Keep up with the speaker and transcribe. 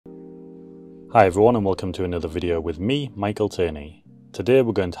Hi everyone and welcome to another video with me, Michael Tierney. Today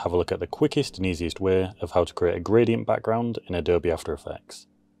we're going to have a look at the quickest and easiest way of how to create a gradient background in Adobe After Effects.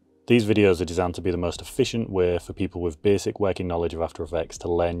 These videos are designed to be the most efficient way for people with basic working knowledge of After Effects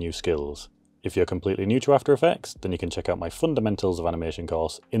to learn new skills. If you're completely new to After Effects, then you can check out my Fundamentals of Animation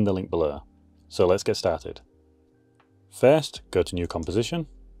course in the link below. So let's get started. First, go to New Composition,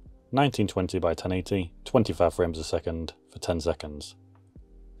 1920 by 1080, 25 frames a second for 10 seconds.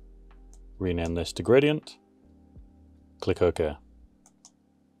 Rename this to Gradient, click OK.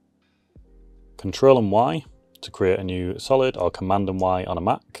 Control and Y to create a new solid or Command and Y on a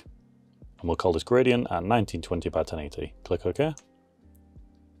Mac, and we'll call this Gradient at 1920 by 1080, click OK.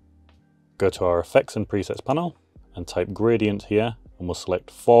 Go to our Effects and Presets panel and type Gradient here, and we'll select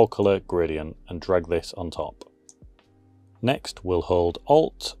 4-color Gradient and drag this on top. Next, we'll hold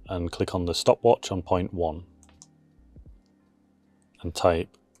Alt and click on the stopwatch on point 1 and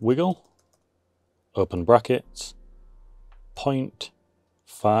type Wiggle, open brackets,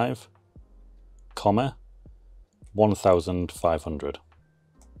 0.5, comma, 1500.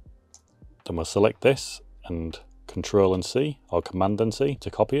 Then we'll select this and Control and C or Command and C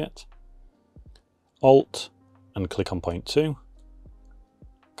to copy it. Alt and click on point 2,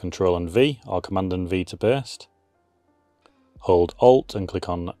 Control and V or Command and V to paste. Hold Alt and click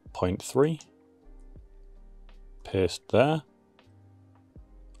on point 3, paste there,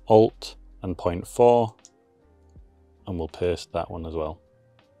 Alt and point 4, and we'll paste that one as well.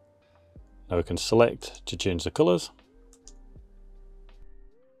 Now we can select to change the colours.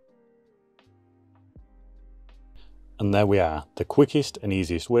 And there we are, the quickest and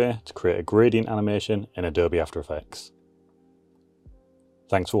easiest way to create a gradient animation in Adobe After Effects.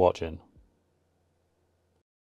 Thanks for watching.